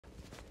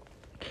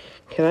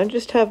Can I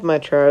just have my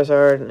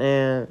Charizard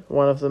and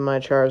one of my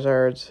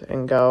Charizards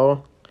and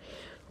go?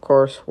 Of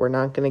course, we're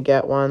not going to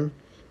get one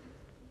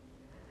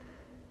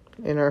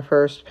in our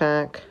first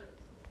pack.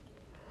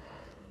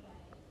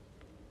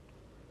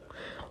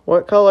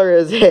 What color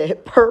is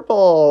it?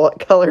 Purple.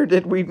 What color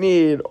did we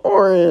need?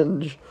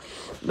 Orange.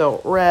 No,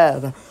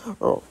 red.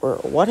 Or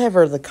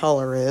whatever the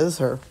color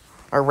is. Or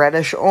a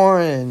reddish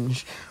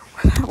orange.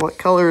 What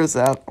color is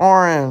that?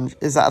 Orange.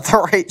 Is that the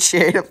right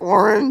shade of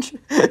orange?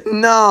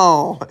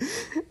 No.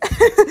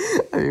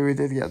 I mean, we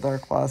did get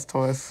Dark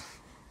Blastoise.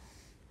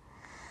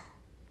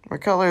 What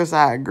color is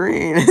that?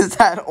 Green. Is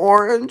that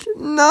orange?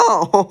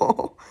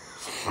 No.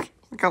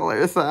 What color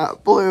is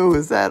that? Blue.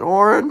 Is that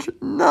orange?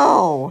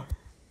 No.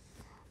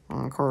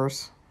 Of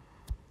course.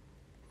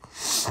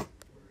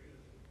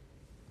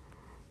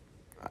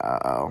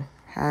 Uh-oh.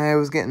 I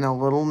was getting a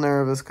little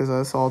nervous because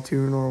I saw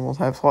two normal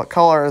types. What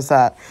color is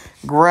that?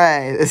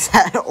 Gray. Is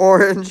that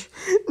orange?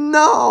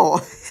 No.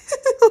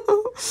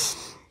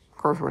 Of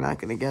course, we're not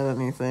going to get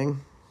anything.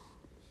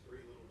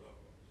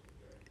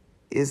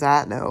 Is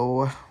that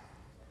no? I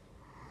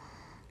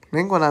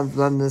think when I've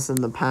done this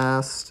in the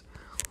past,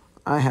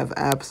 I have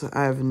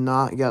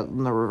not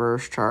gotten the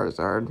reverse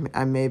Charizard.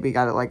 I maybe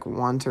got it like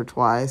once or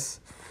twice,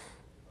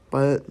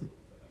 but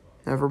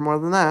never more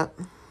than that.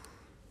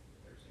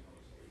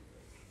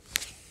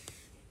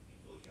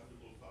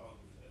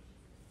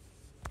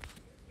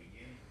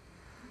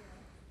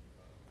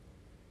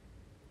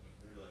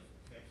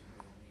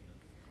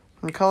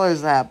 What color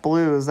is that?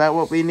 Blue. Is that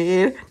what we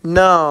need?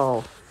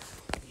 No.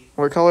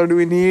 What color do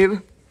we need?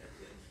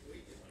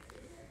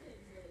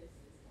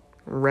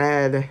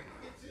 Red.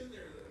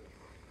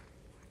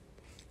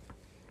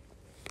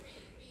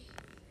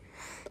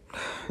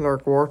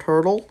 Dark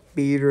Wartortle,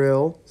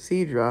 Beedrill,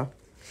 Seadra.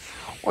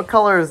 What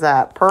color is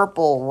that?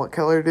 Purple. What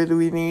color did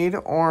we need?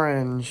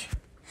 Orange.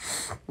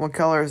 What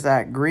color is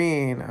that?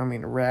 Green. I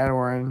mean red,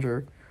 orange,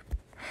 or...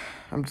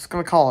 I'm just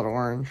going to call it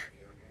orange.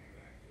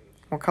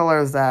 What color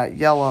is that?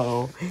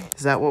 Yellow.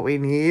 Is that what we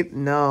need?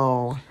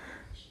 No.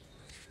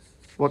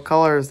 What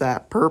color is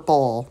that?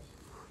 Purple.